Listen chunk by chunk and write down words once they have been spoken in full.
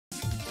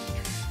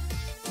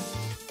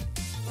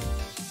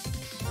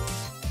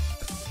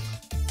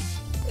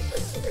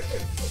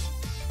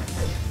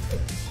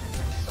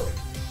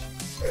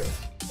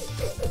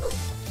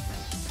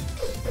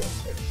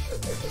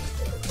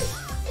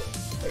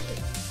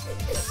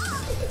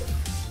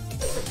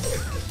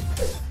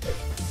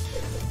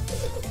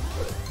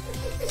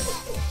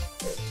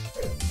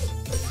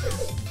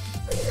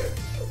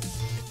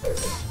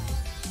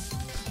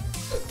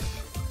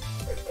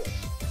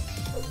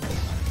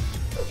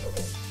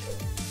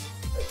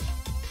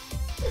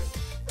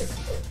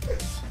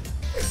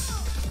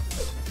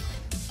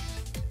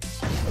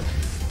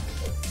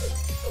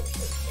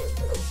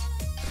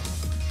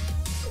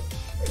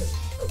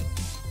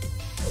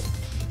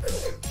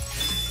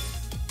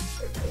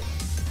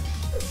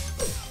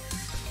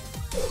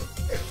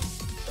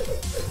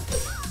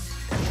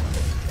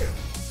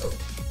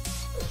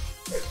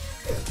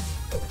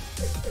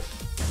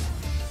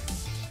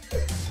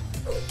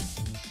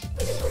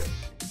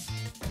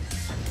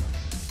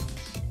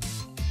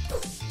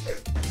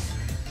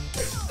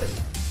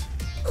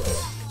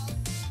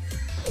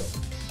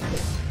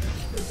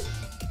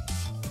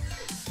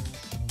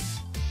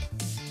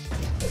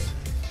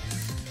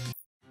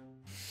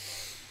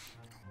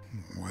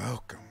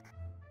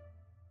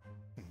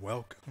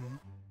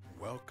Welcome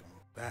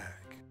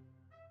back.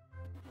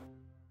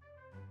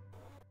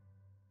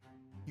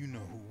 You know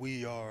who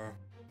we are,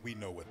 we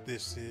know what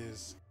this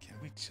is. Can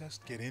we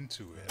just get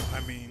into it?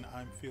 I mean,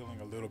 I'm feeling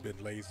a little bit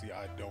lazy.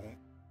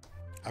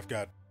 I've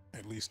got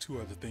at least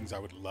two other things I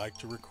would like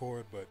to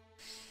record, but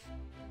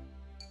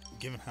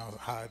given how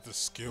high the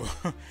skill,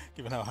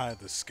 given how high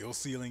the skill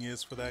ceiling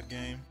is for that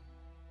game,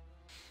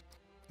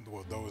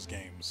 well, those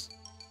games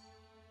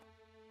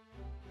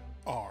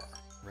are,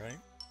 right?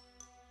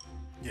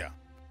 Yeah.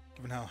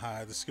 Given how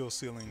high the skill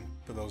ceiling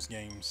for those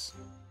games,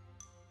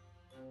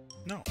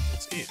 no,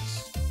 it's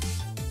is.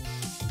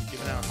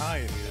 Given how high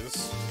it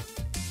is,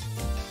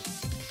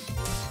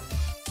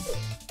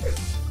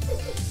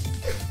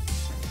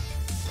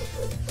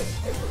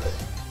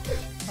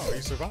 oh,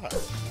 he survived.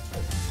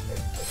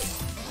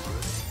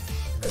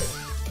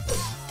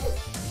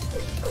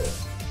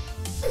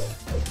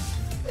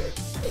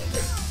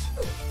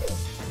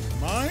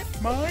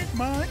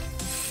 Mine.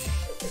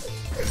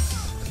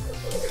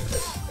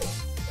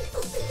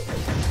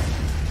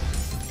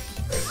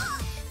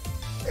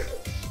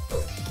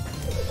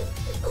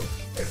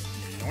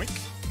 Yoink.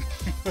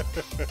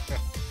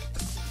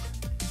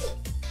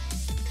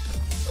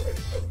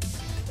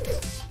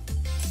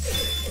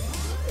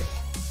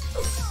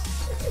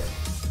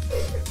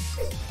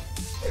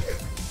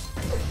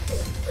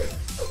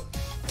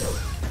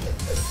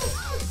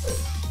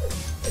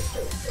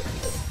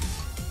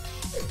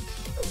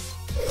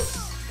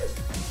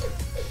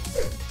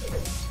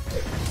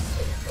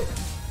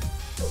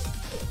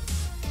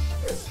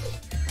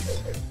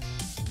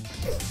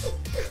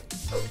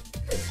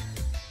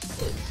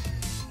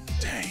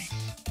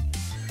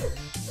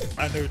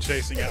 I knew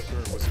chasing after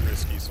it was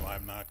risky, so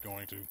I'm not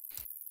going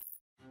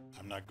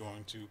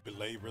to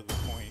belabor the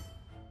point.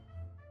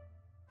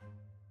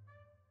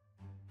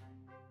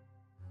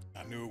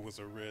 I knew it was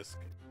a risk.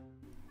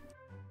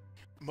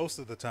 Most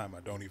of the time,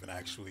 I don't even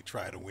actually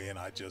try to win.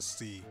 I just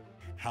see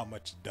how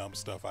much dumb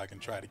stuff I can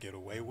try to get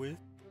away with.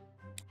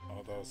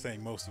 Although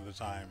saying most of the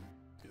time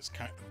is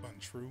kind of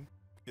untrue.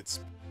 It's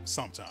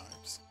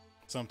sometimes.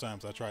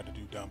 Sometimes I try to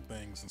do dumb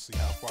things and see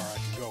how far I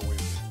can go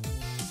with it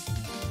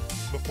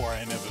before I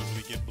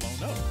inevitably get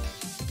blown up.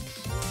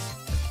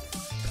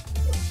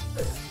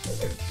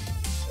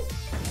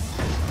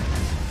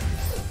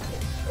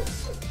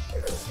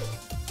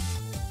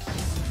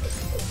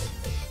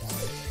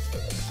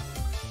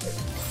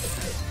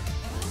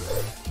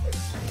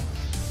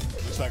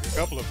 Looks like a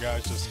couple of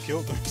guys just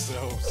killed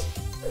themselves.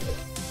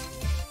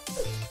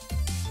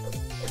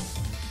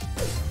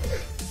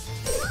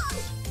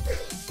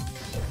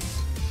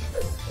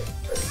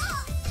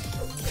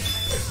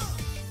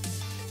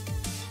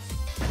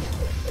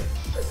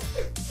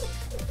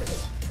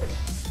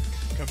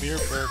 Come here,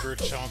 burger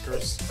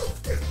chunkers.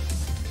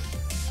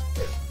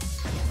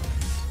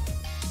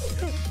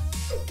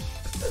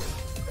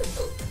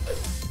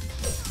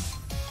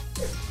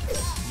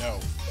 No.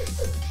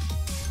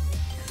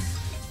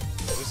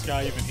 Is this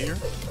guy even here?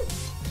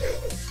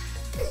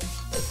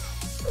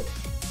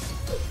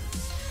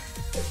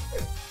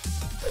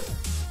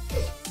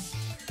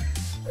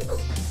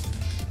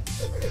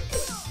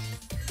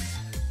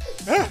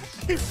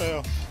 He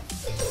fell.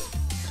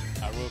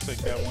 I will take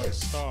that one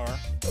star.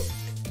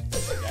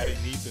 Daddy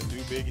needs a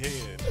new big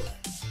head.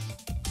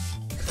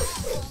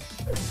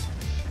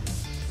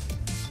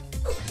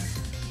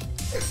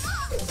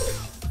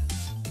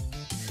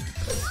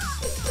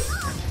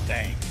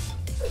 Dang.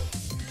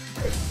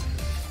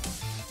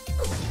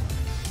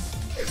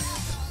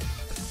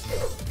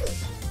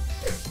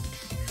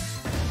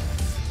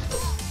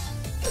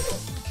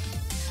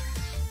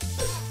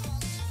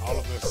 All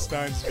of the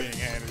stunts being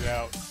handed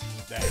out.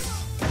 Dang.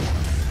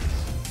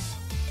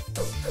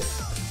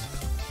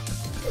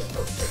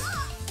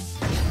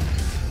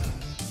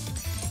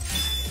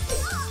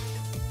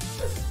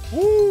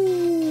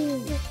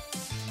 Woo!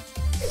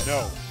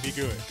 No, be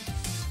good.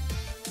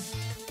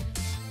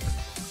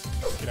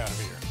 Get out of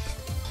here.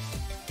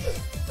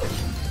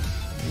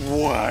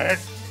 What?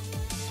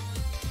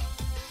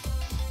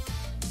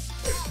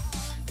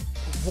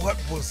 What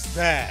was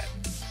that?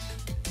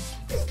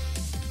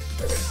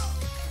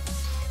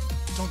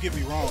 Don't get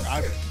me wrong,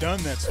 I've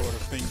done that sort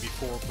of thing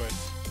before, but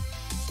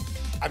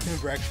I've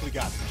never actually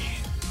gotten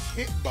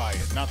hit by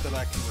it, not that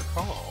I can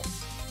recall.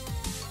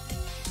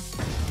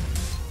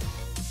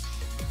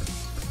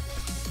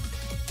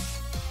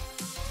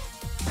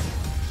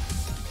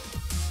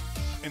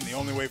 And the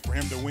only way for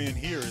him to win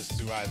here is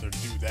to either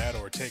do that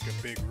or take a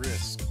big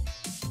risk.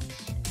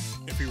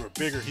 If he were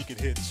bigger, he could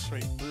hit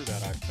straight through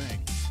that, I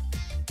think.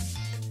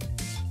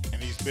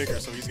 And he's bigger,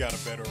 so he's got a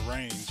better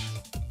range.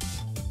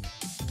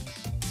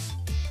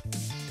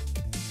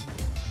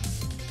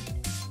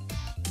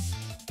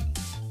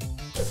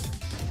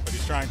 What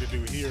he's trying to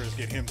do here is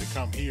get him to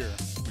come here,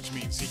 which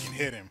means he can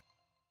hit him.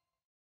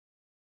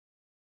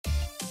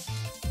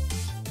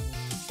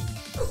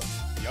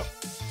 Yep,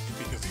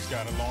 because he's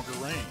got a longer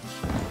range.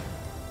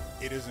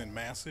 It isn't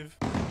massive,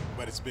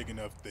 but it's big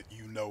enough that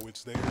you know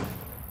it's there.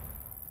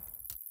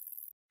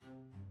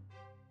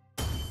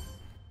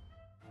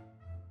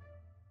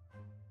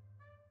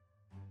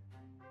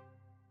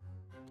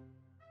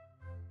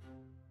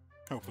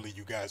 Hopefully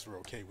you guys were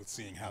okay with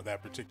seeing how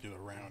that particular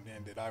round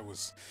ended. I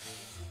was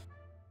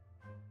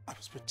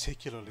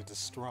particularly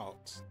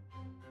distraught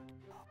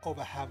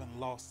over having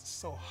lost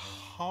so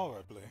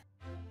horribly.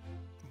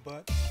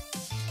 But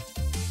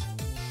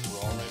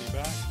we're already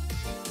back.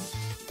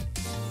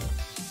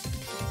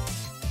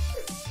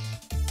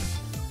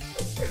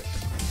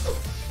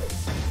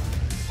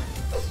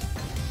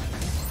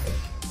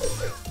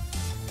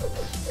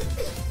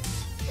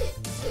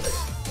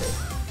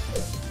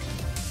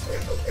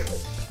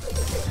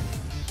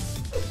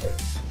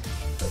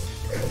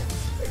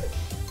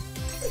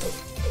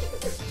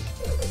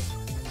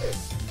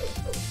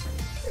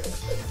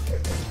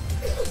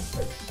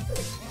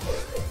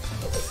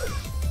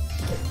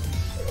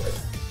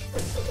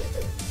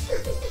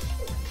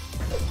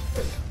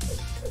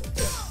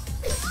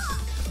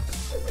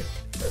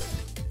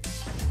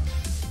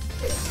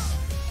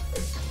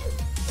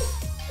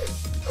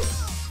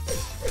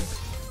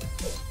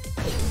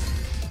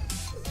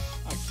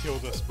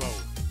 Killed us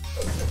both.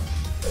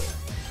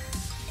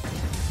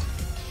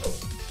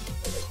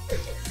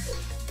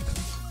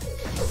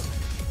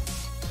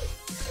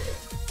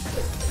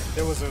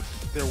 There was a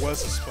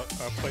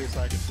place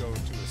I could go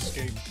to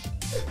escape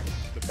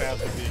the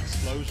path of the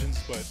explosions,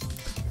 but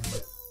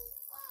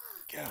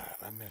God,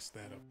 I messed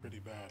that up pretty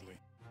badly.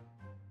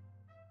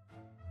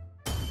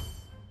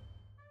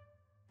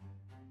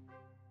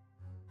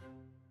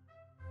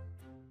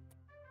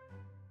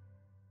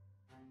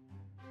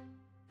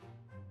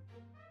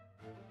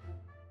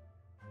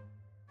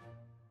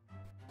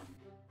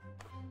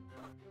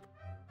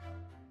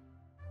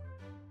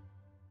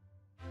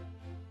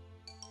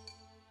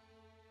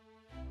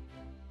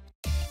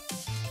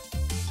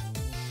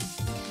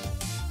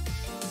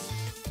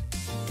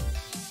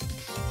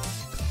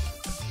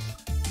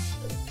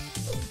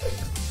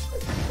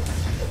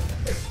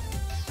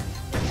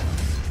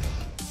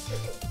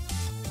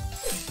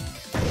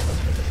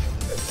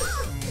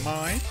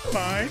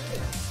 Mine.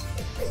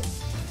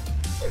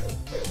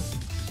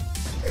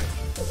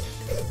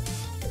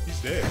 He's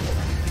dead.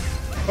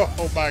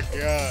 Oh my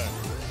god.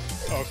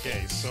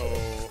 Okay, so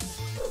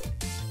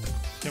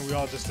can we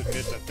all just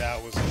admit that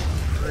that was a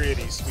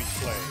pretty sweet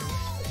play?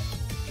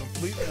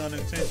 Completely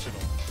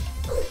unintentional.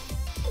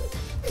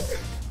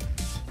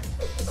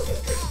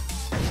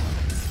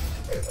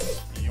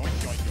 Yoink,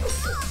 yoink,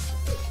 yoink.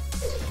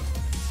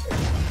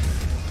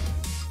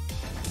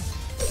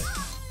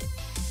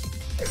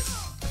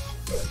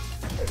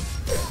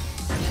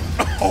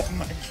 Oh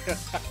my god.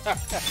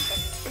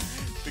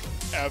 The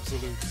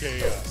absolute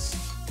chaos.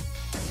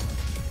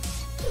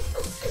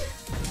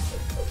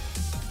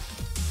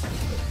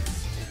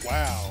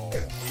 Wow,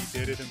 he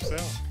did it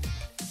himself.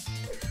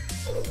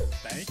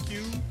 Thank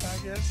you, I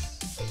guess.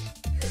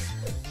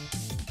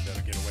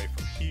 Better get away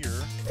from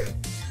here.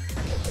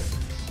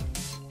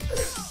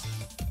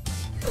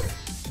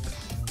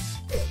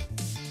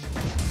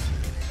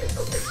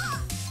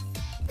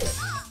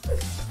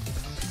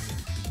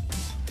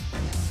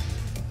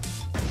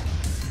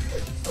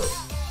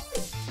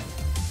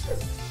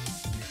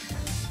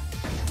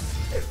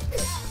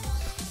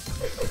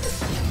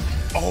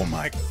 Oh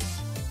my...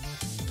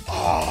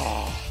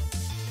 Oh!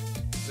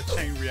 The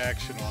chain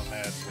reaction on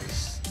that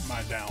was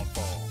my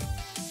downfall.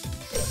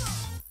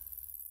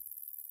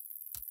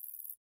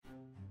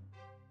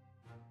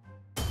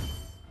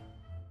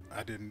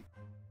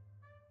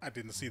 I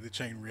didn't see the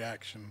chain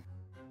reaction.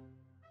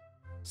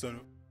 So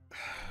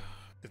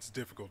it's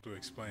difficult to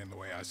explain the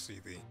way I see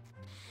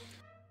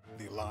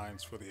the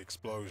lines for the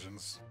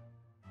explosions.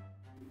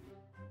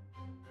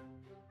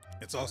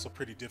 It's also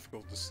pretty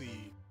difficult to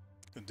see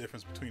the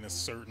difference between a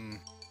certain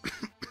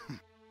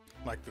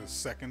like the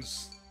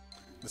seconds,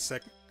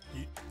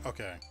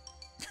 okay.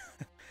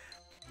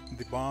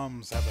 The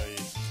bombs have a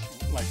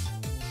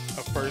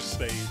first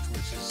stage,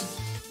 which is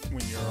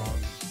when you're on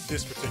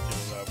this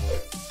particular level.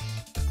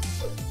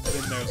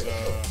 Then there's a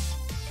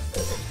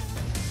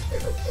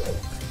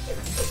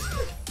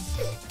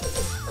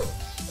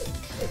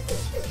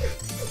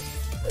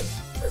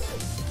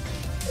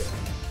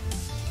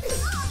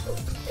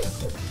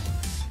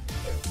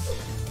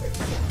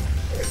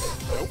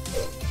nope.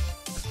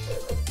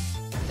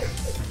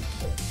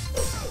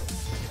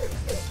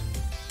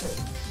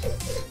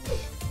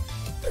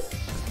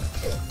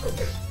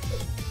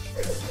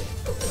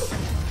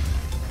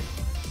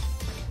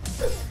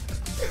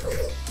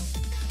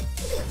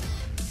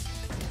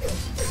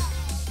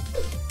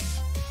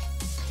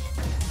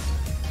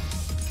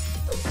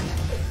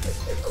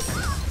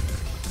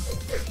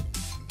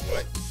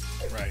 What?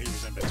 Right, he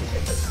was in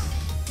between.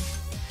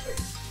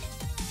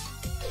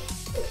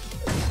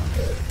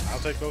 I'll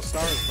take those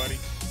stars, buddy.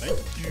 Thank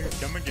you.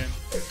 Come again.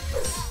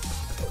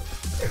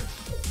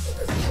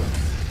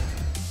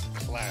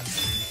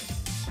 Classic.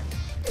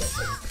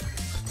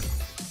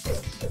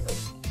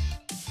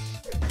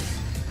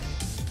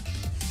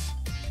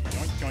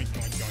 Yoink, yoink,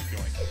 yoink, yoink,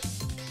 yoink.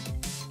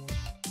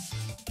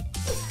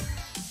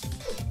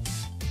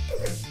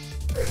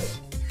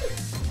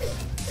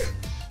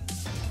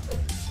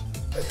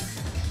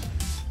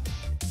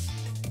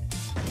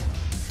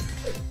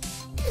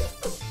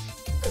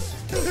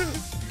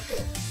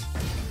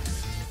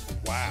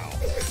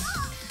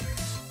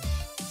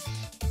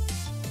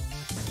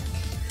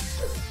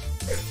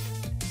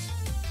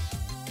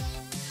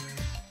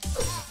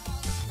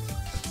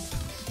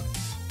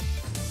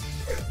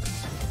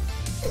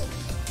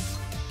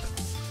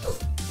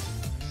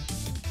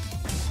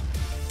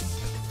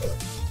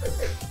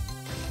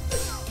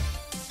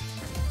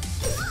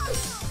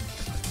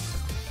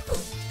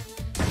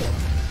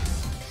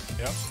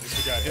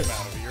 got him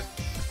out of here.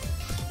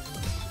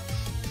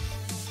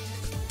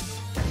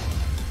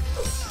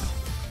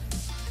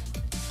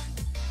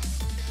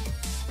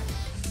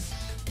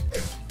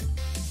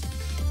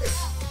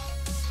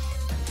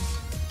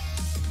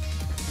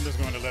 I'm just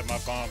going to let my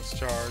bombs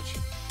charge.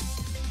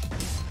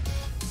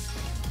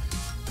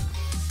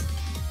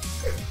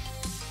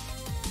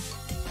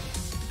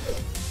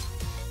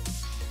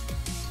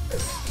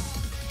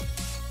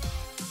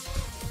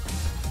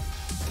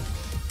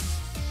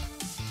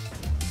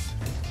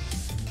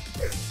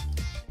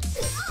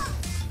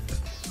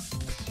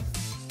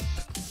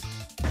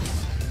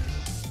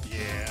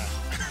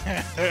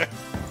 Yeah.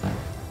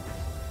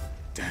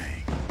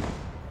 Dang.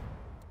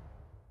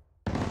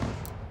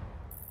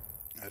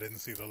 I didn't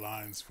see the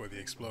lines for the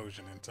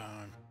explosion in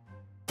time.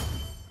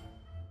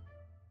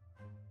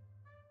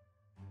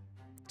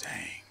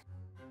 Dang.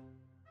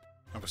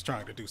 I was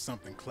trying to do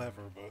something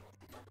clever, but...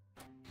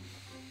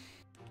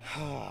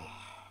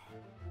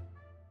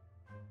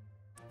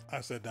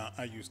 I said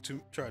I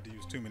tried to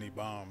use too many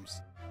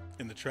bombs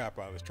in the trap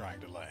I was trying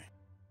to lay.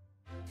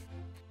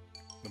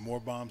 The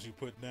more bombs you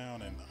put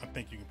down, and I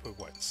think you can put,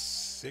 what,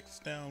 6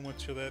 down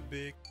once you're that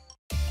big?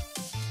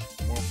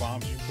 The more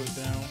bombs you put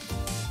down,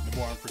 the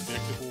more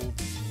unpredictable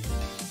the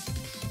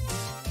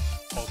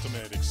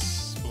ultimate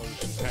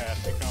explosion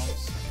path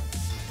becomes.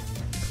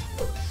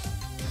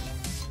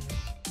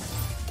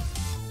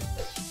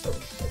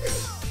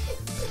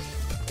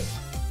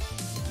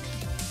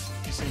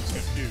 He seems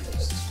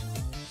confused.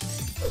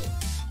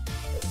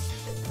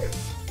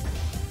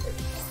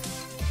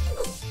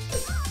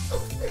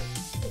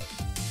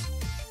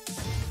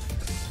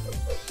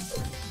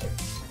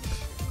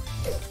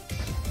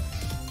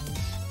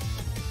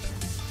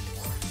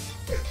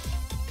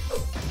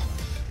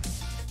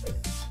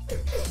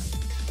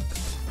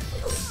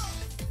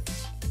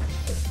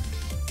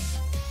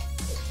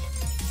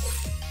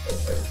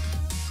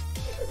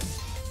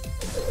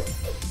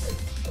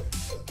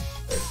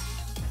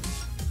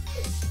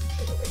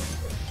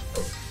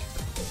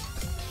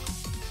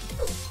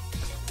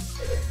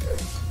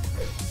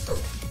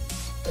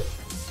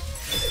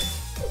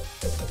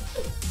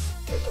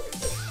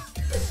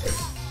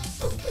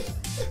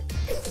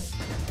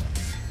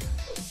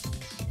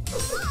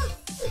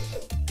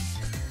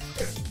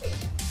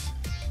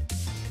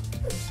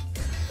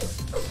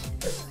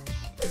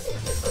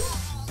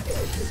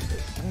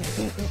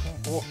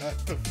 What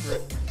the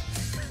frick?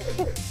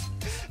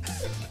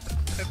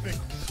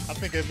 I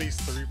think at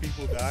least 3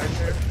 people died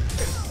there,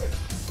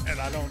 and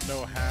I don't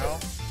know how,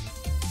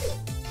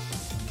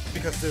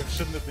 because there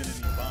shouldn't have been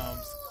any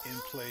bombs in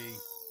play.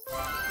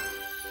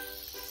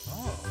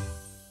 Oh,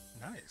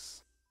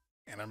 nice.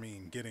 And I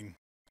mean,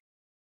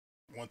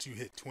 once you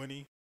hit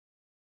 20,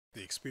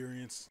 the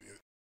experience,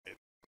 it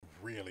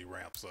really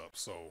ramps up.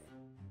 So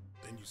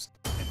then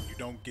you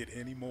don't get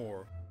any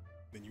more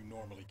than you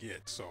normally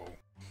get. So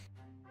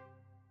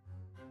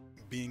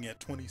being at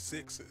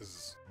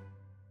 26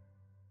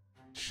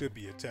 should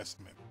be a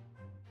testament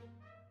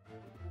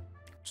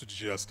to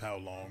just how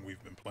long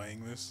we've been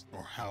playing this,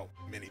 or how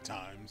many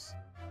times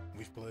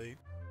we've played.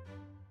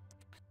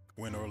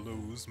 Win or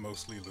lose,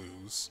 mostly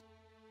lose,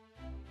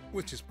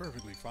 which is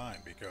perfectly fine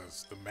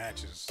because the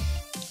matches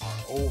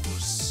are over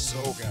so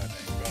goddamn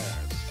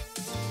fast.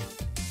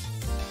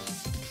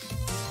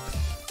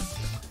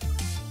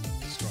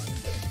 Let's try to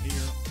get in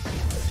here.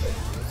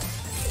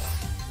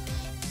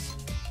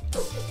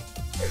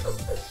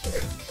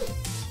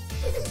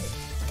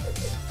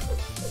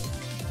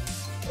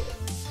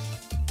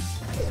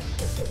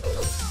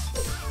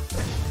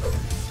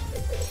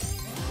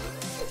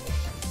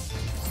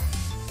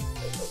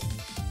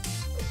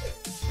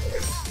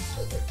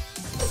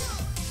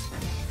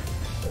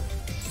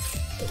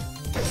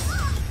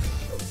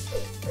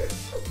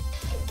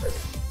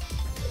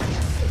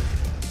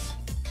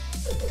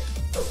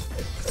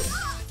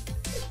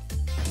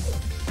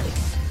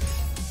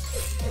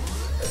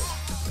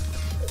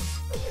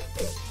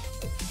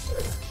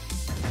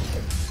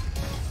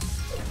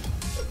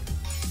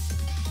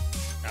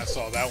 I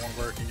saw that one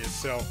working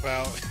itself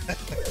out,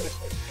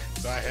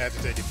 so I had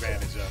to take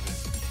advantage of it.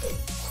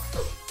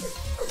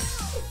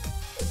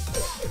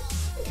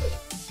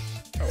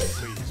 Oh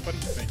please, what do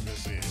you think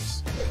this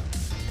is?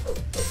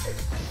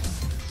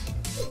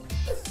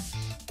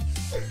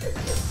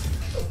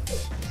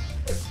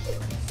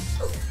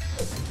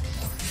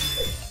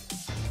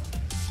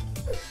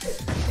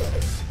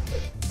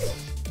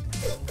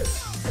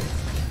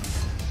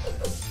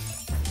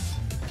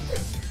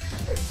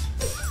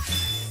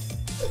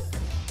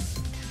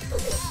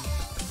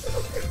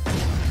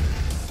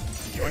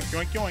 Yoink,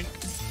 yoink, yoink.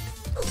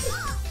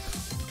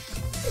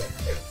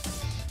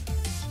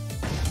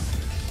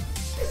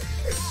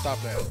 Stop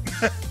that.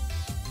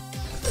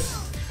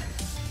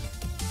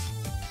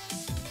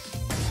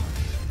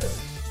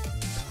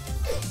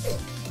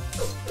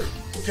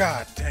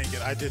 God dang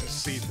it, I didn't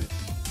see the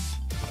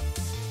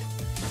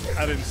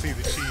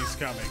cheese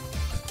coming.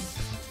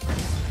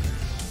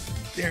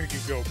 There you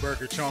go,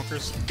 burger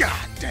chonkers.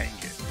 God dang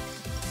it.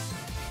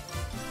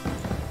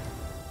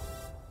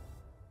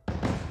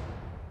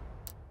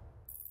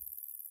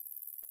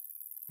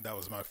 That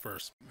was my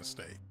first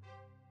mistake.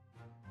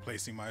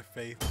 Placing my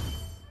faith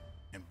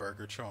in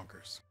burger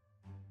chonkers.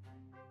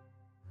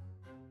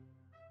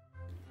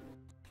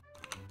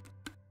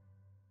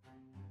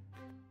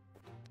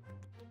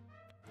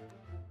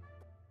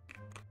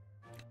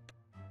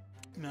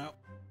 Now,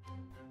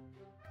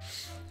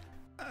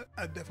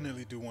 I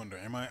definitely do wonder,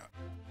 am I...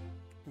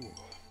 Ooh,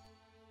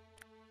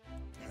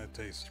 that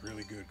tastes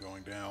really good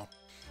going down.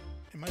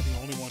 Am I the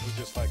only one who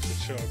just likes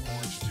to chug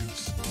orange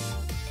juice,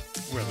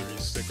 whether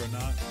he's sick or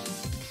not?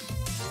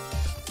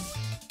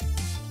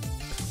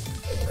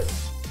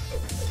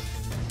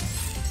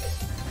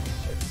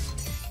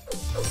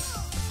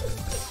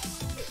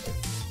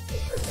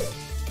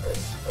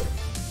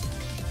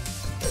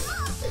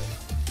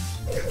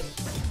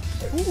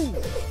 Ooh.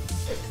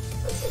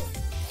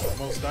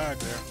 Almost died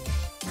there.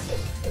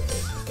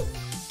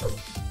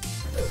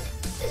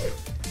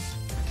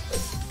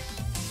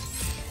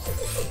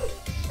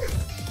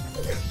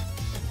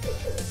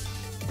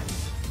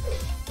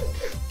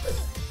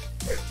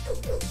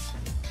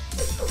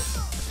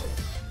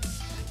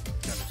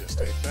 Gonna just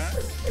take that.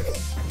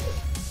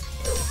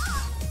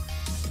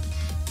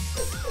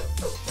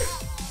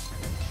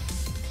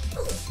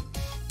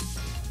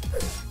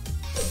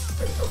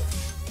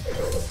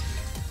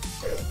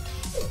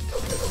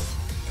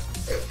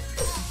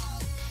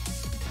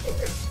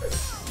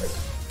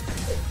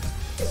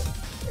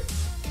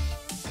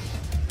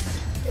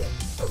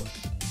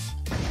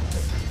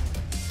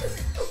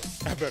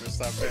 I better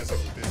stop messing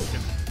with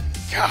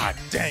this. God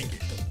dang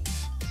it.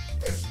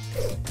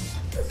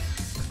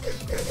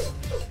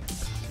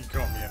 He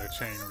caught me in a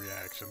chain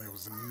reaction. There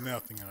was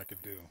nothing I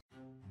could do.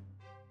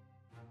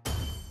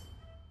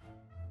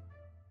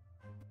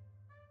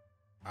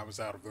 I was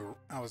out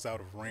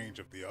of range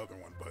of the other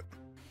one, but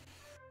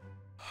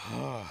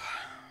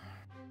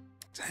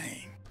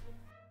dang.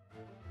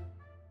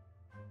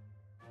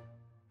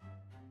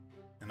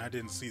 And I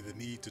didn't see the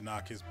need to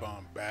knock his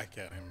bomb back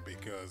at him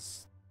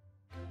because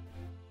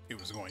it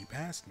was going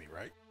past me,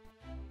 right?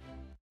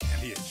 And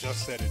he had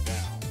just set it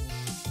down.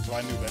 So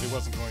I knew that it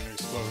wasn't going to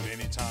explode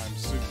anytime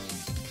soon.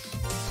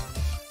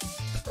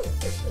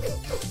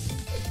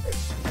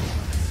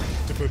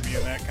 To put me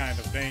in that kind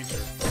of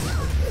danger.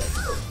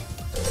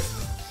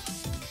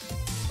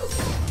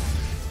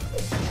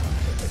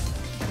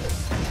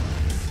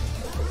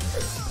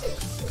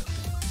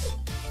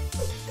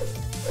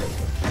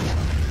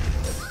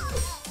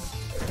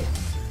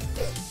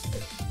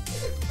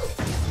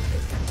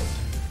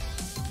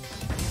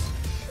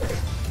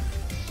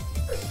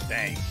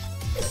 Dang.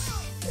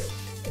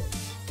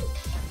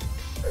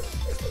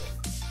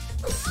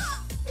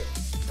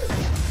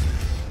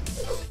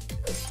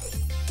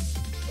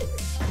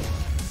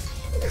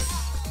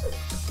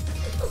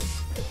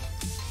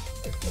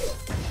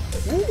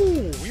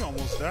 Ooh, we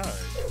almost died.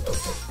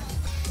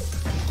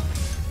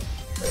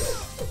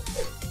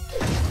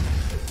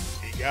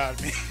 He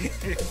got me.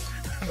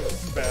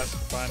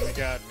 Bastard finally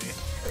got me.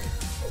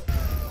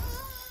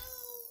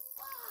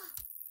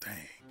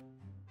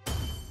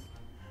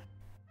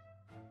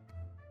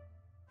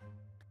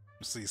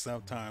 See,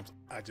 sometimes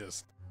I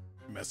just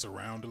mess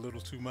around a little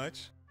too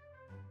much.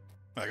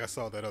 Like I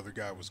saw that other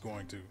guy was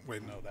going to...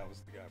 Wait, no, that was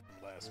the guy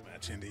from last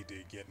match, and he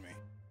did get me.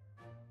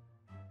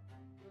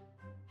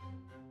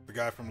 The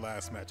guy from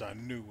last match I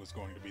knew was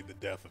going to be the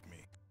death of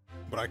me,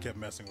 but I kept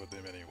messing with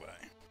him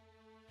anyway.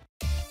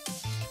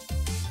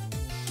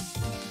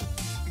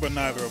 But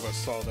neither of us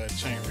saw that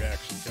chain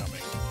reaction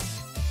coming.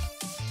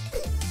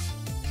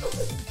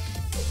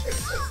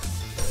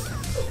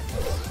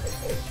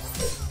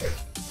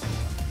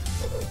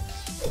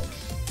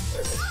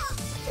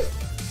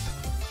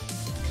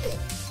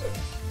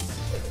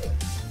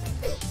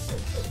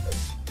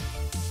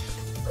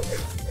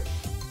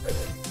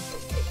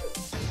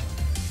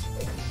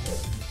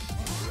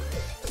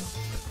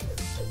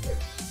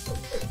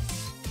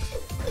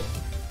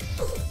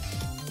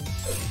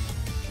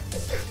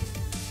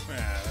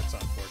 That's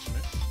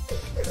unfortunate.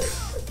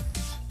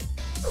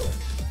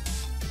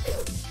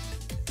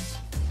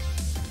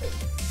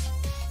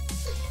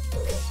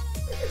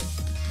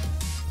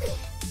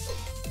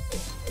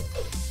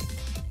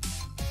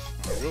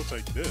 I will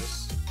take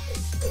this.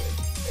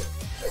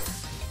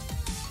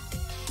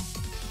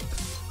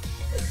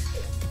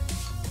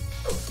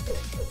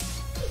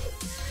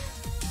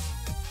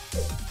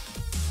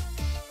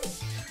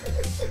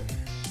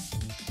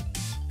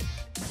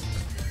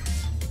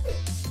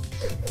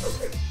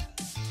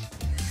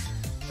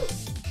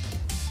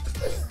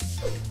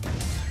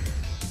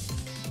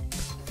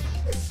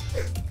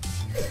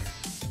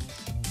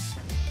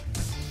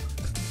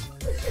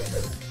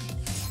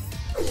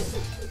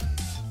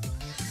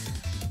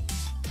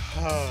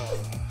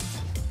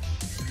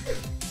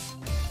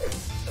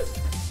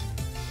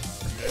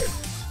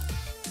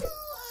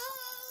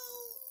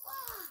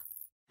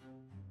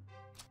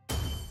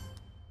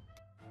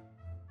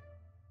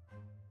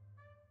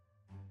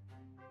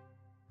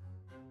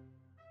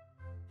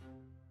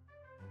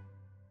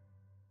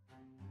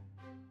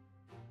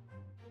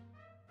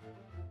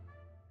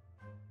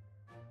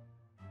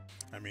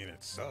 I mean,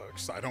 it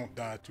sucks. I don't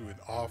die to it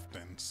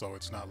often, so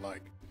it's not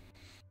like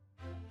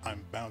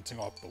I'm bouncing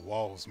off the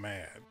walls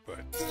mad, but...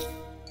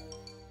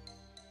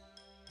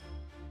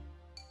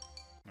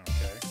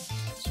 Okay,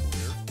 that's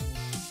weird.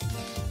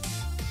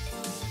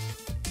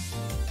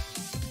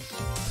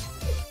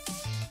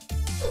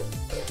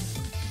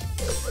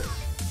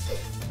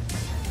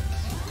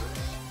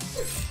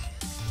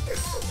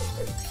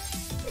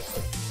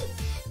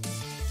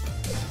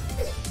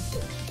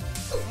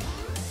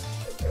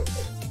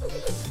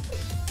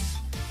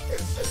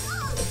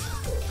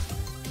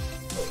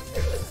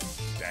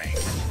 Dang.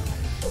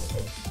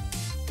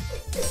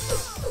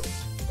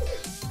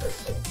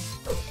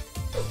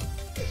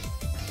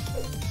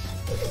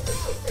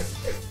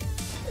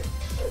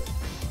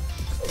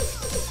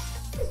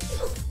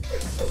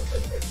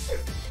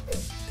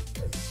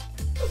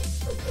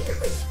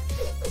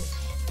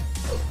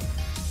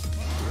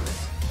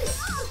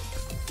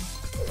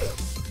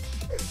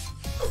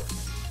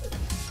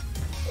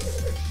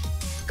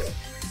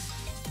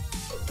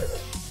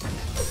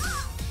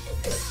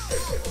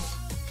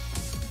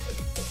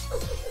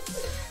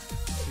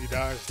 He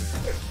dies there.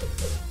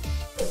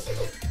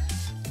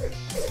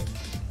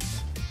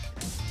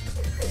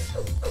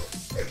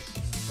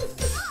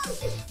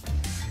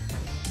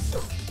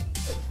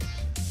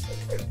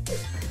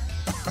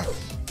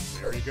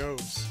 There he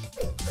goes.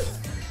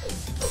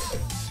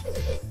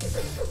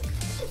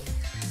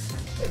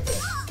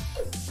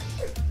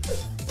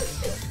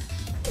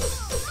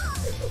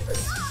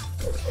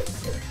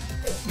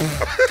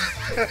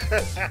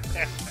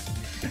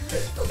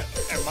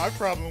 And my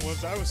problem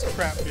was I was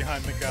trapped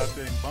behind the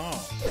goddamn bomb.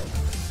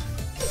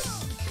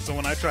 So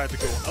when I tried to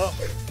go up,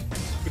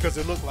 because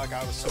it looked like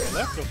I was to the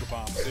left of the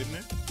bomb, didn't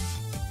it?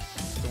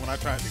 So when I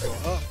tried to go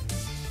up,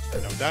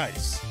 no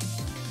dice.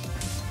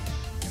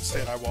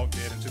 Instead, I walk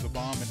dead into the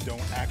bomb and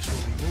don't actually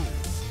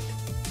move.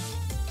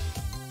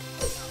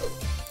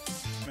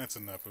 That's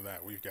enough of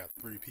that. We've got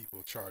 3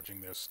 people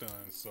charging their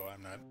stuns, so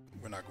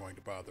we're not going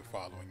to bother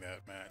following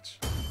that match.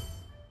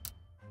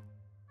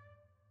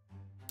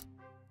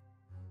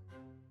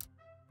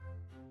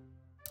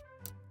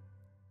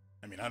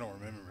 I mean, I don't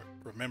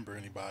remember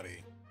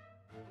anybody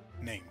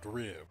named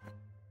Rib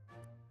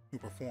who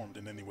performed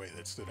in any way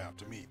that stood out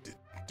to me.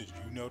 Did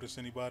you notice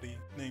anybody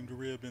named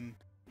Rib in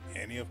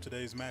any of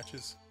today's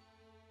matches?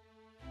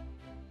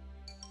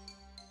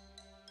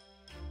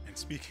 And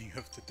speaking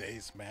of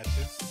today's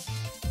matches,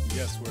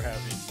 yes, we're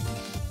having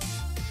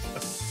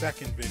a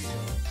second video.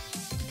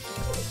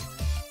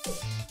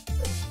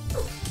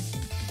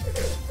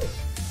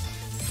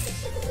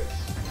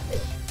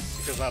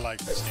 Because I like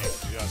this game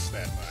just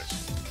that much.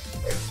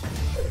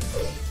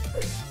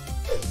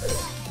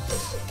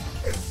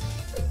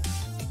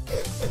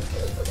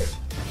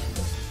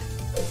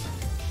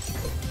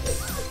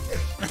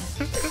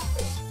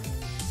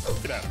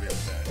 Get out of here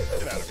with that.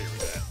 Get out of here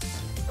with that.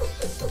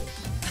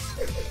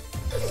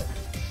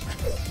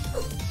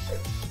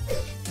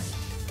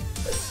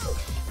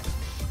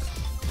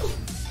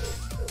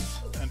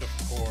 And of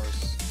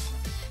course,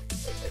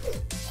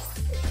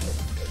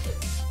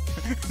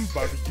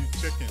 barbecue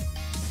chicken.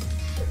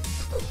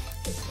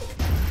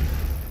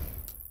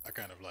 I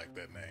kind of like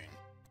that name.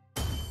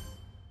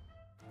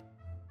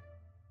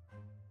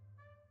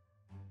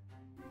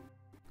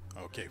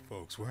 Okay,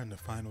 folks, we're in the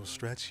final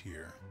stretch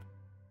here.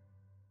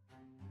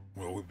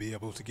 Will we be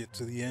able to get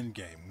to the end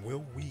game?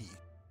 Will we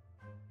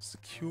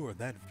secure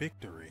that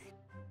victory?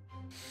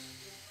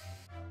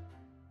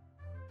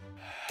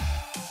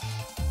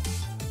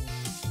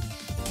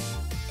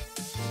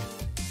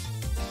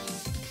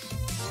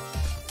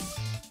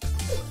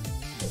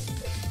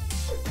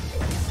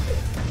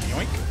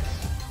 Yoink.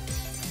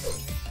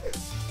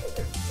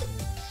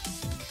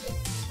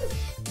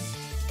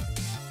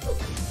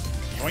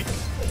 Yoink,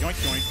 yoink,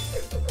 yoink.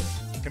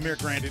 Come here,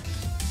 Granted.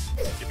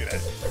 Give me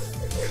that.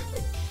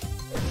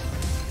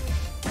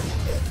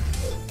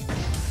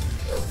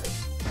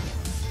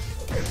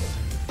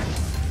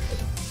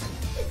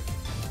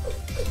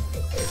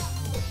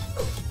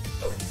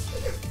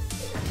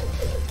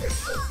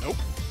 Nope.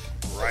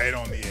 Right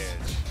on the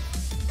edge.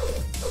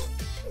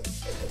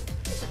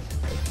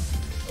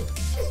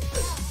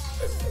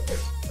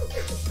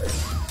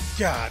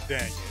 God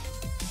dang it.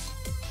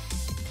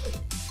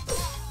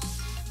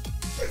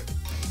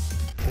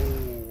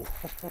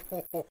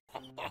 Oh.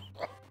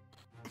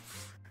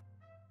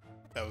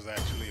 That was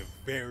actually a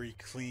very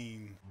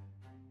clean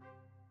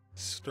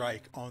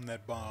strike on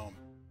that bomb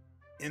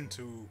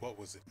into, what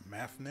was it,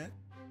 MathNet?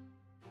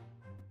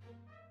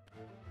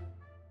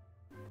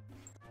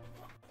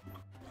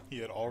 He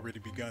had already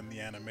begun the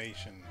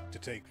animation to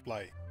take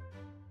flight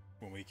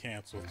when we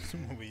canceled,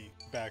 when we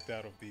backed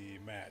out of the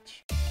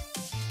match.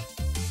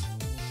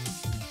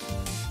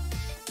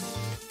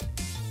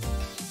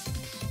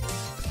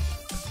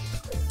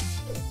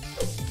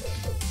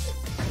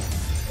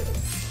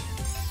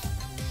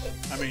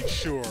 I mean,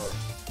 sure.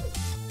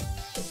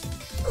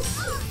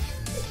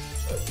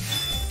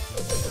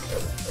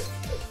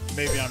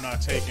 Maybe I'm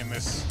not taking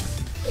this.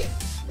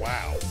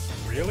 Wow.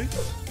 Really?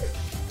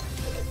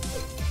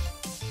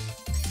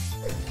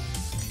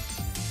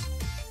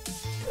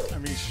 I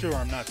mean, sure,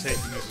 I'm not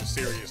taking this as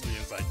seriously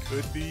as I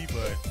could be,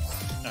 but,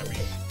 I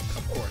mean,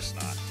 of course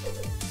not.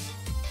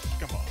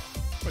 Come on,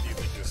 what do you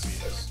think this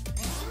is?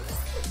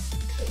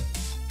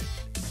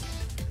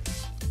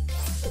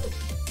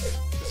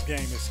 This game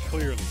is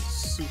clearly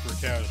super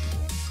casual.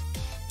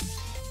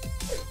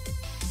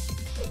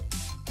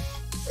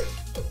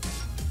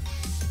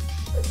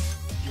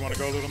 You wanna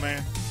go, little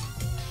man?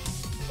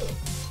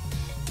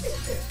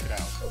 Get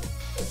out.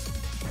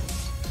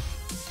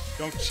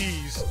 Don't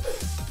cheese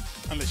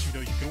unless you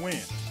know you can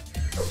win.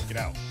 Get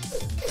out.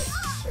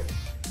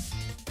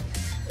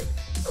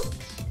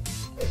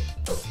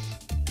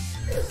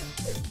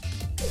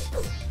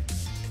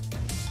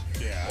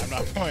 Yeah, I'm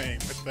not playing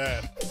with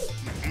that.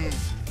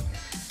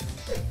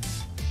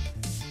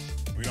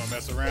 We don't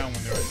mess around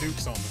when there are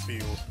nukes on the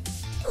field.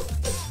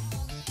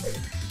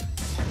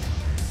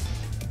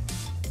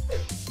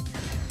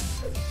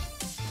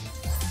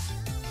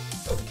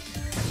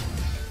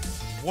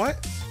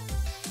 What?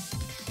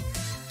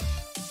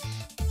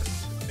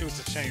 It was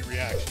the chain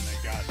reaction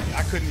that got me.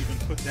 I couldn't even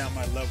put down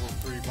my level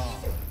 3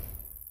 bomb.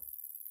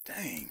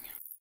 Dang.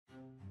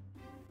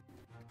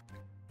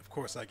 Of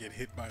course I get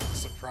hit by the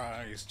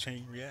surprise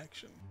chain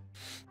reaction.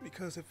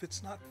 Because if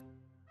it's not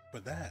for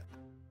that,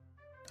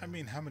 I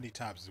mean, how many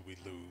times did we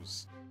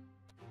lose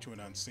to an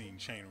unseen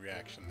chain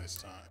reaction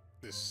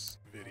this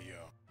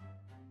video?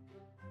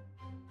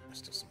 There's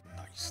still some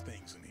nice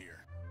things in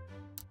here.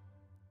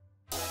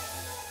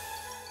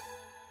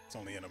 It's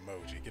only an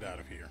emoji. Get out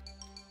of here.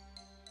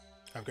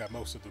 I've got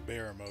most of the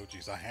bear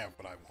emojis. I have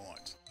what I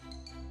want.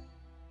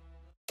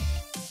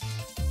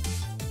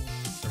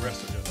 The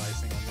rest are just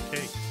icing on the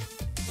cake.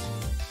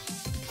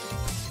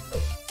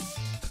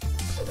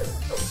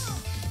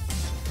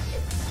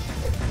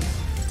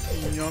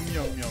 Yum,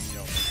 yum, yum,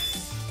 yum.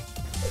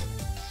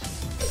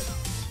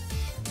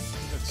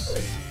 Let's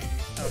see.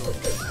 How do I do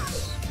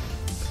this?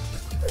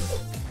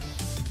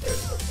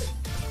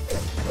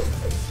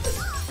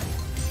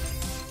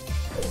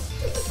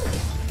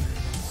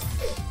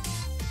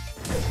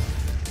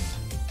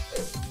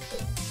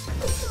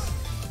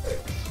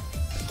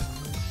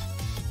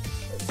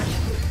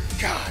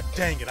 God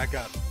dang it, I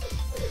got him.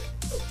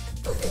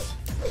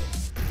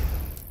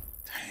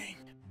 Dang.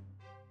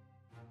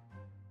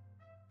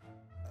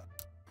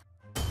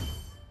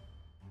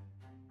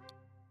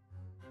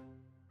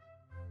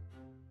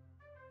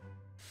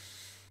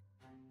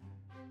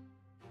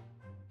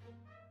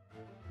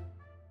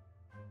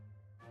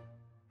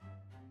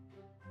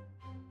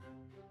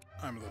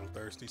 I'm a little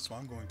thirsty, so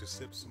I'm going to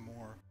sip some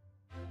more.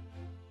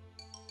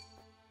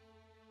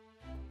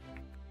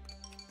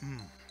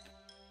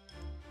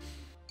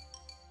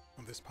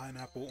 This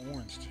pineapple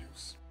orange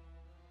juice.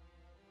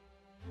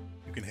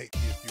 You can hate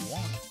me if you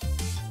want,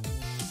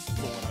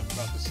 but what I'm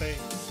about to say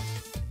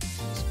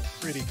is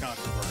pretty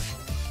controversial.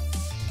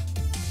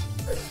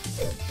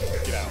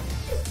 Get out.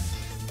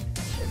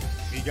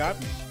 He got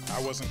me.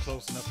 I wasn't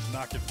close enough to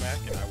knock it back,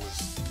 and I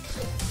was,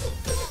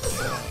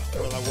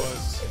 well, I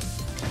was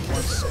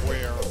one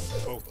square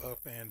both up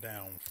and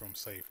down from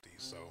safety,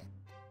 so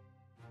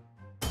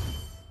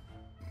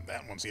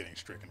that one's getting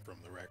stricken from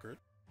the record.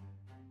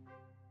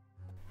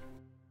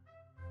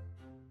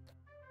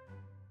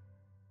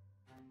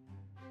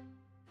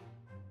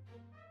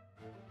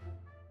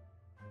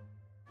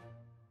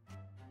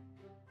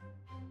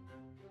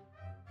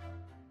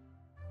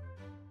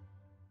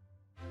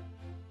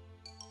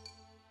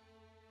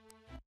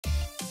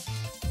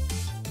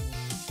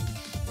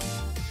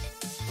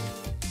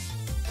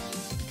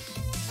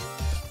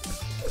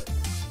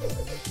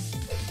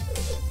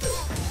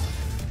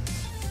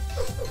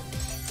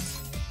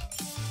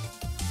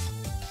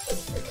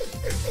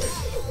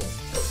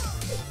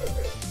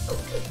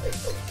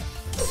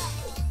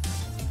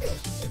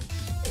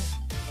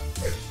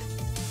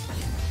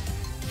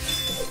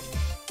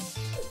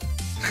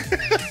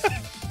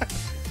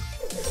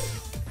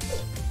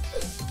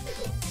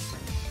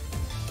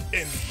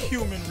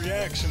 Inhuman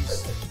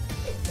reactions.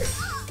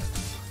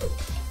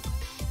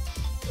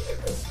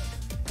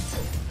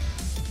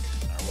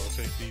 I will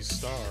take these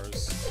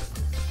stars.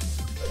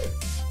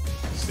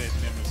 Said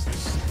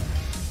Nemesis.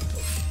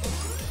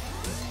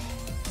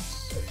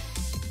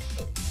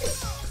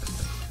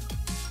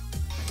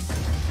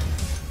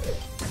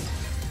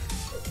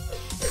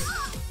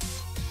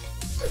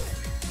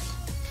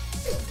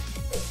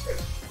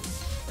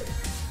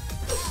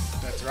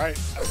 That's right.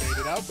 I made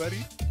it out,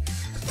 buddy.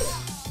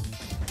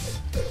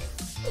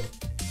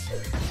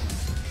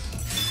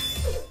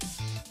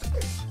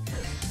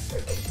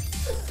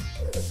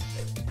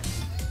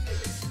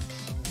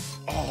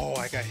 Oh,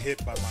 I got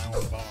hit by my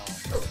own bomb.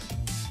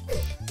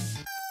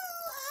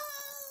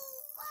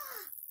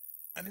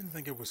 I didn't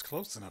think it was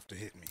close enough to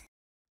hit me.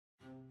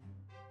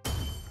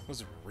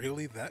 Was it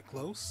really that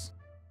close?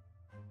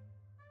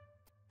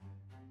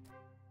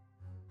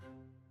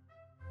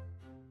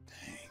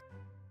 Dang.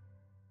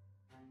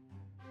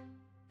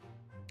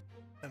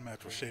 That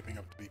match was shaping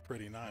up to be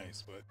pretty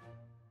nice, but...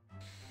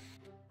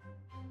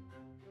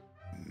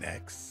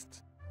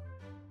 Next.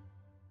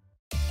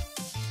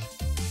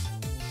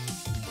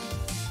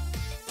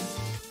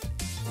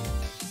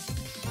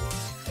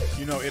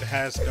 You know, it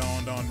has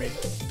dawned on me.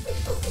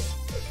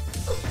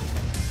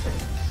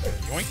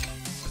 Yoink.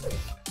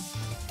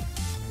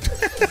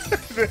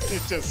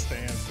 It just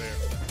stands there.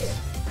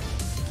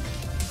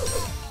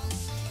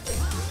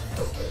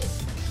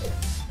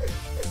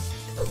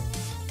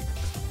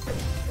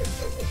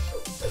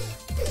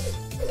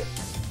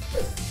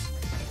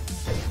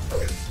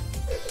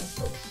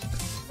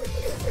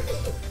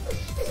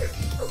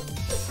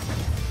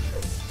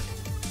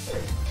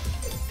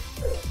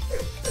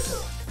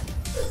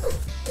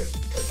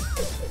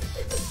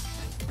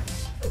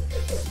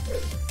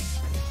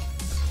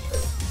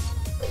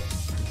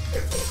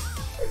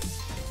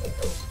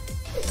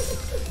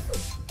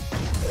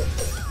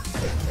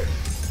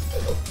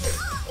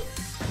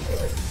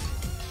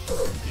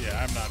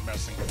 Yeah, I'm not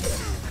messing with the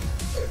dude.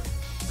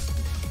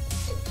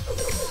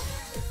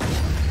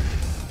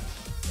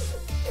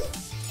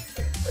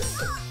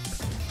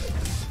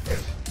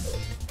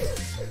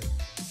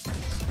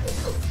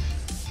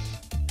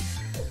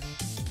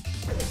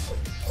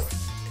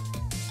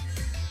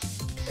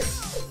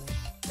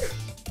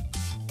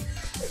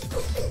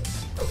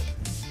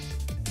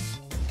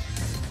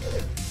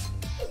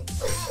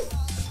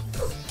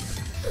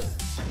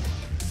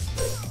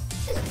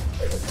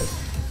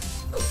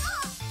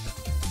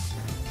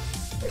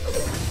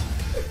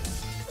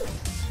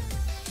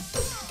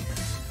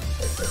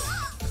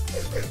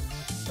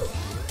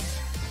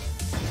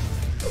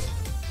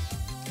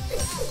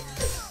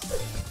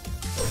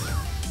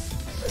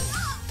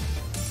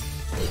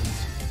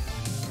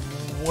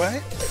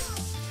 What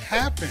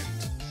happened?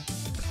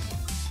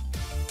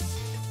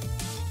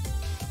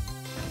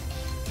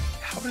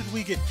 How did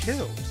we get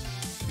killed?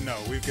 No,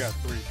 we've got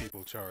 3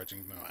 people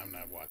charging. No, I'm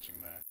not watching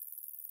that.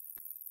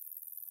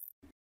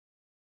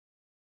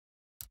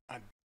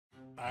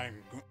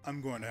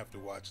 I'm going to have to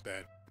watch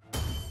that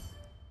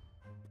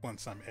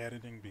once I'm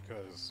editing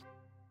because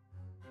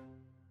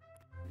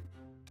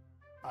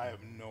I have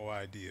no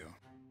idea,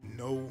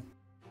 no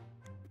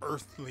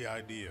earthly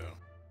idea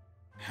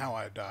how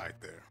I died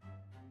there.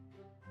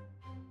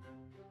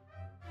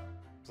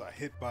 Was I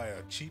hit by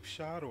a cheap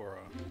shot or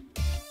a...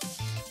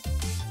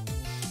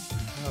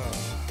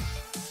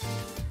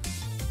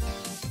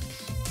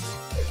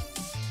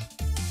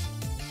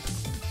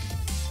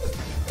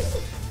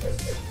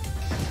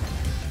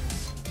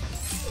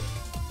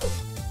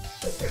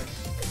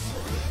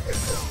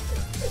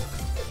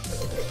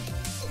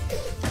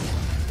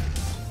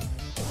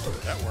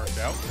 That worked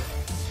out.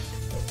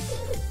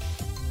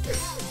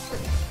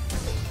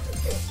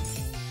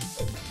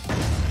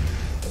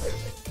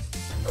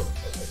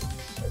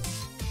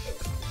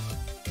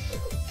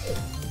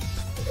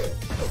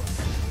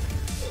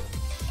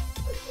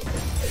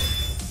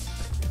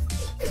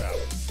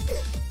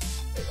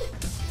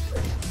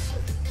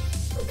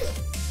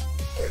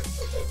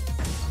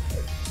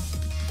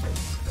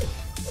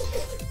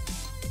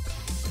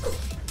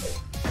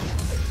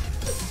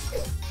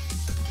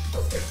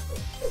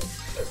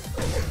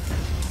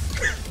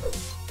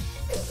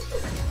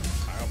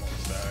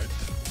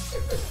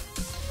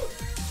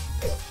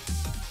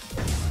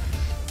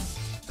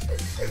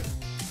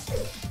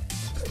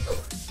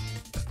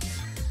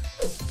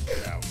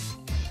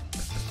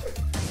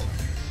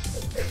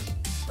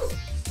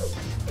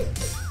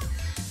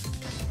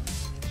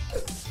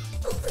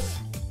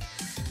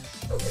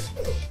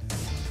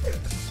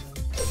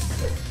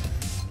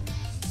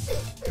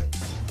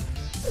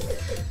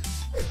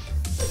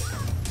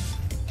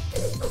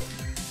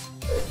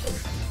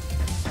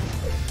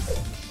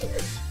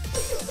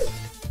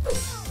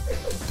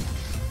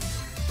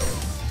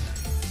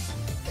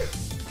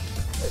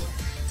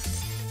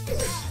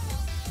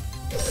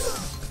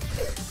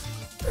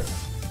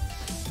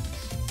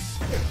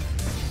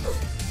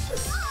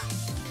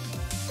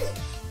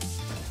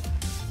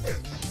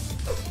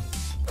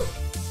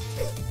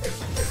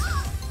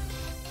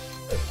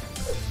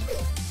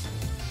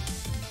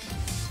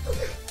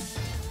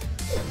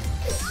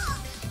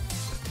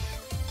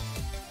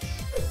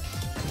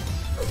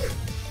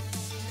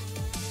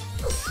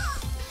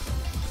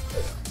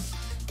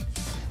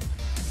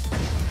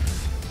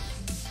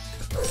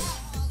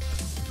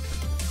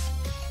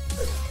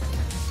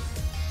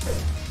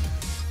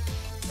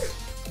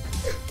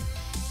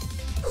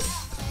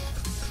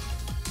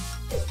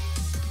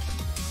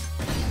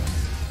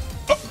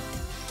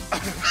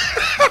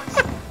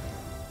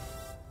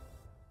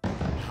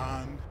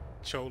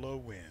 Cholo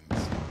wins.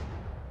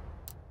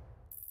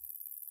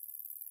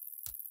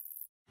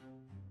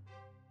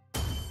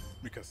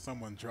 Because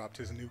someone dropped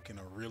his nuke in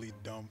a really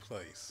dumb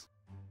place.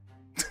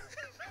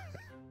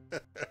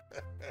 And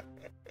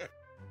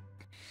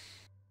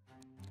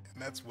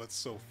that's what's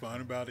so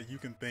fun about it. You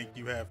can think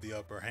you have the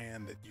upper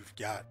hand, that you've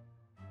got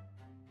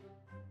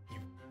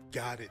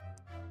it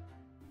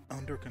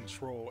under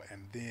control,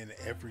 and then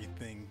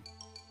everything,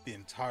 the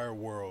entire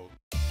world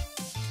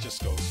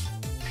just goes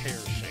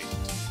pear-shaped.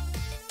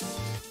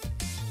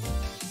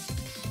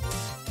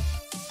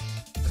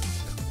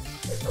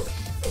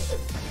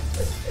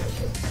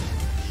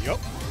 Yup.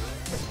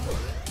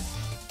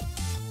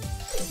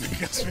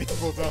 Because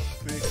people don't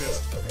think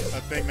this. a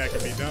thing that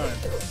can be done.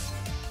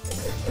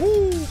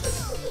 Woo!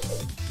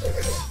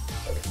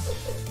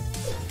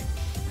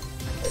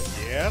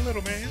 Yeah,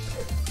 little man.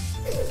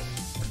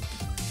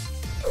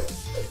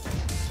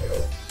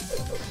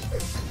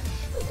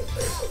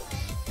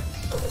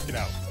 Get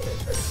out.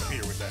 I'm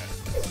here with that.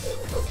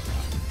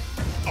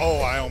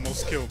 Oh, I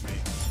almost killed me.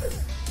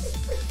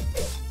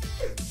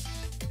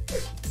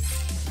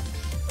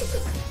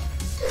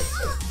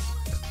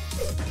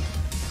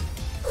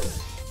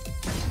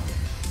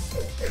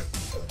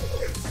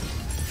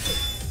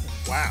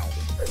 Wow.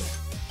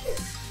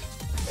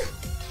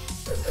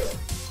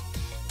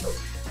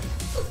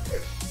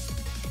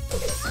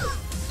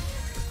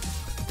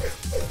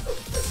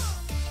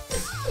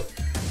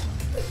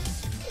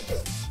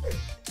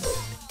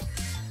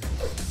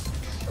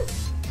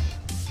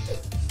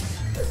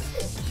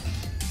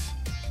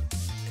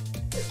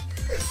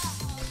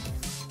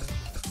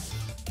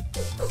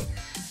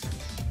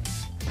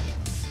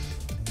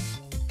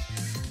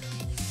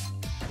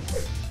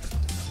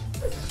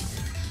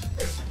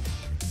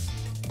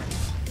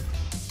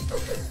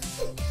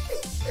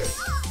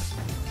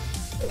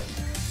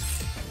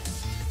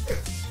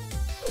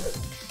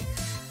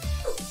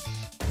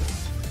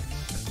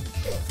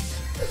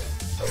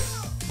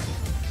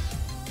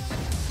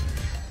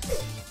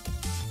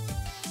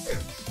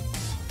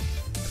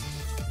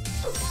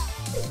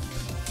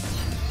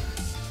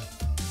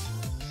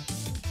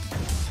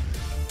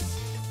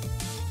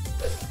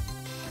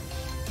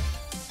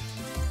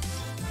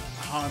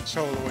 Han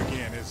Cholo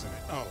again, isn't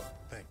it? Oh,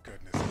 thank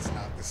goodness it's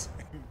not the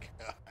same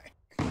guy.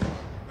 Oh,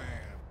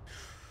 man.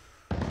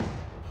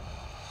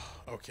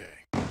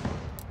 Okay.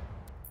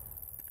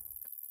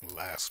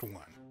 Last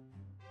one.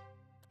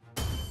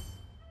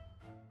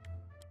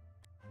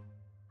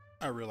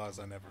 I realized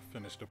I never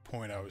finished a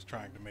point I was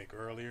trying to make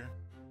earlier.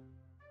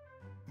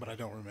 But I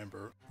don't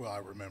remember, well, I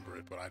remember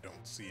it, but I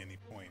don't see any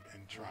point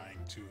in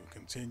trying to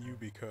continue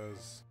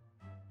because,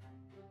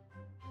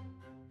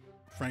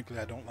 frankly,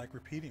 I don't like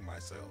repeating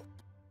myself.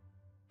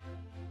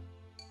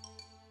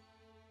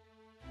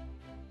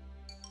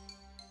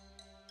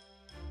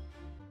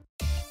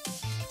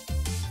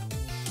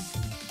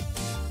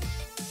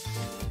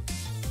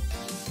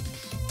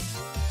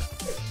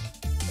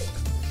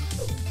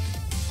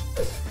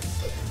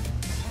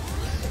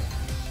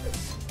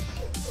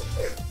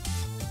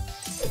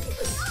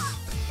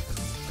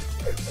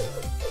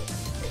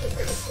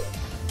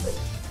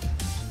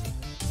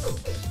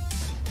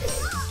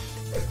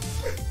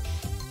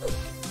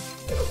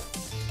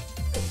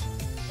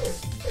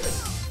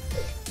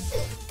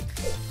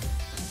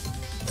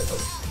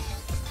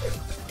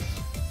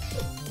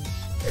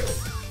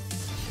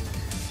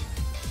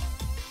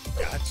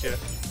 Gotcha.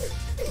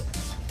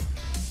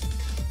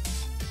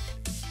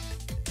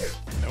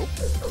 Nope.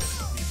 What do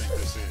you think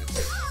this is?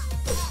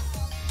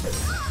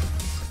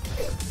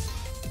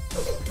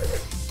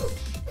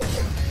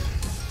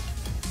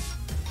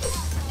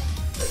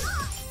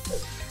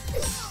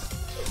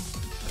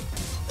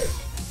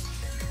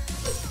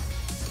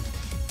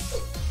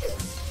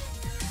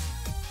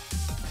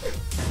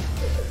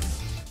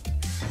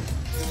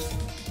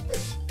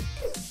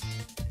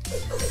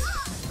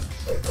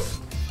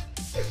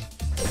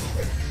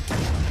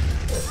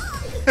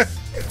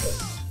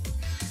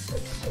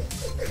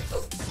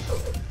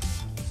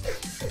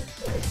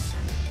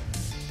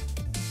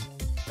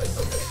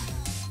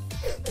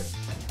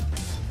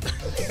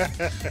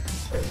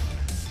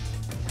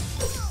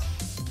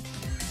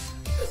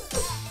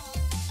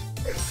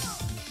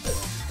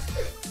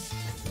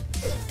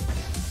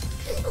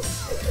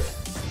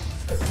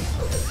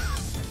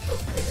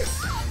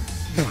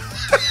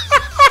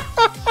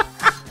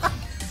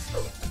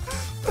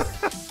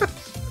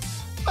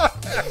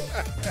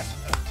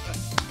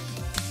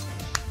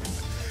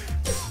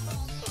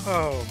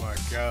 Oh my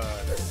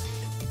god.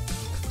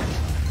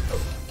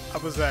 I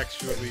was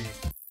actually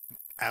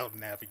out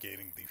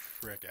navigating the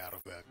frick out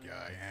of that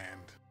guy, and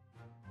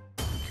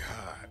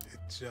god, it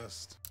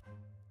just...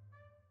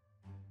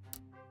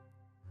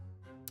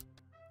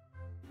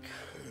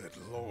 Good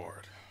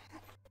lord.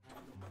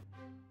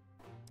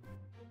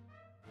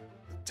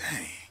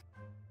 Dang.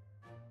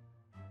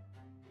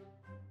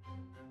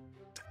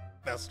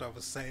 That's what I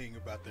was saying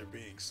about there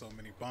being so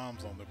many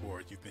bombs on the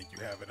board. You think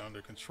you have it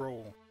under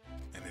control,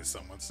 and then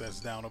someone sets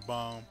down a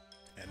bomb,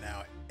 and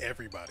now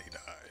everybody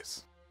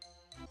dies.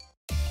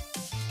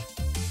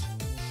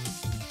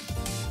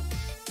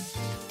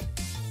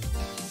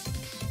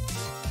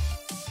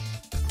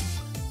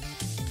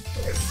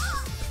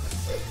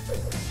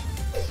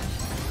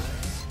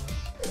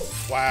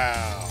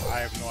 Wow, I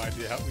have no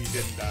idea how we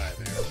didn't die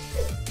there.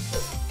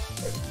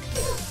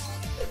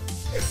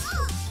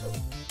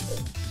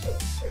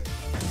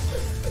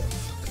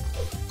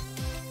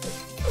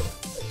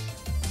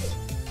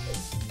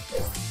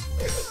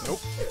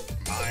 Nope,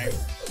 mine.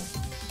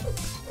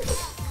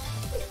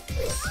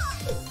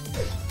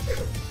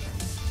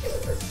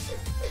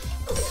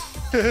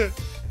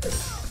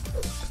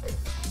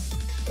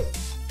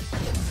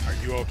 Are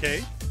you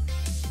okay?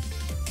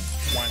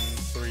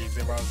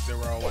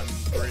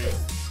 1300013.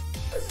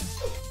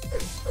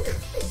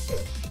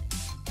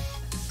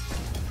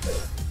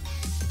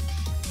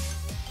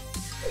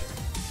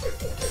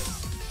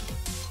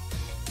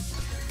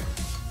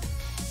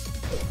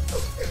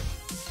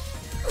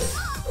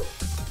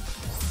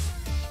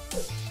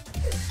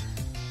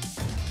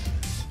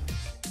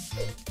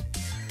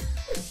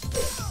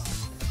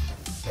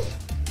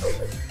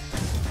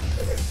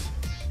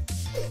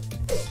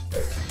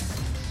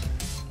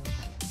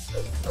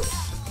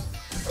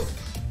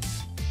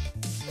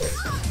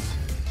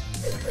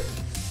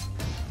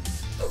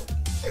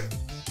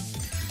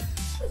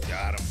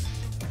 Got him.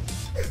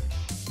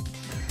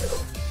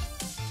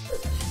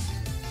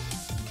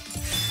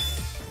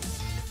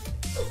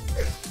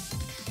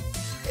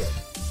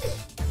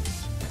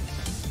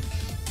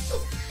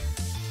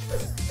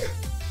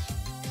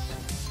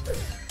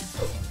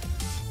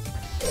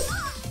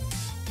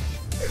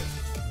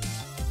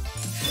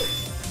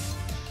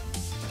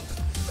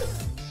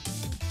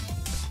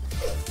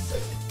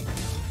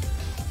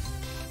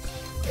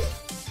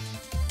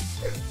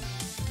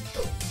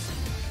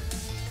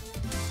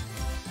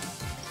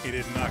 He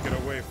didn't knock it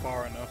away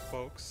far enough,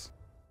 folks.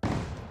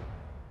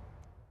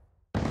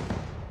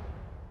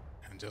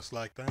 And just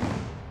like that,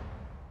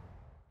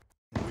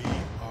 we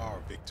are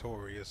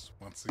victorious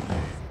once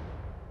again.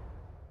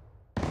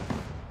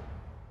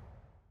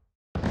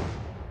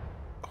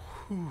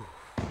 Whew.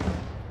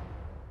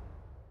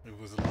 It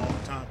was a long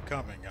time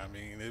coming. I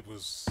mean, it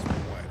was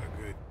quite a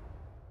good...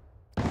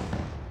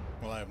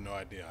 Well, I have no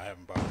idea. I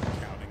haven't bothered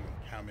counting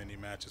how many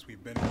matches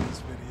we've been in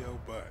this video,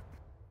 but...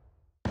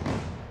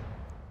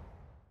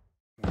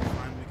 we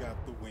finally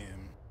got the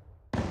win,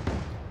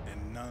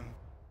 and none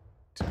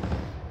too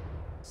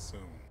soon.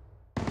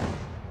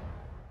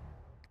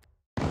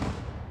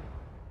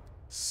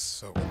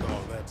 So with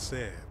all that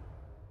said,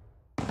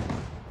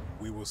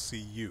 we will see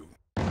you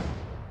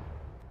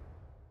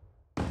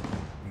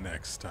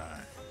next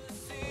time.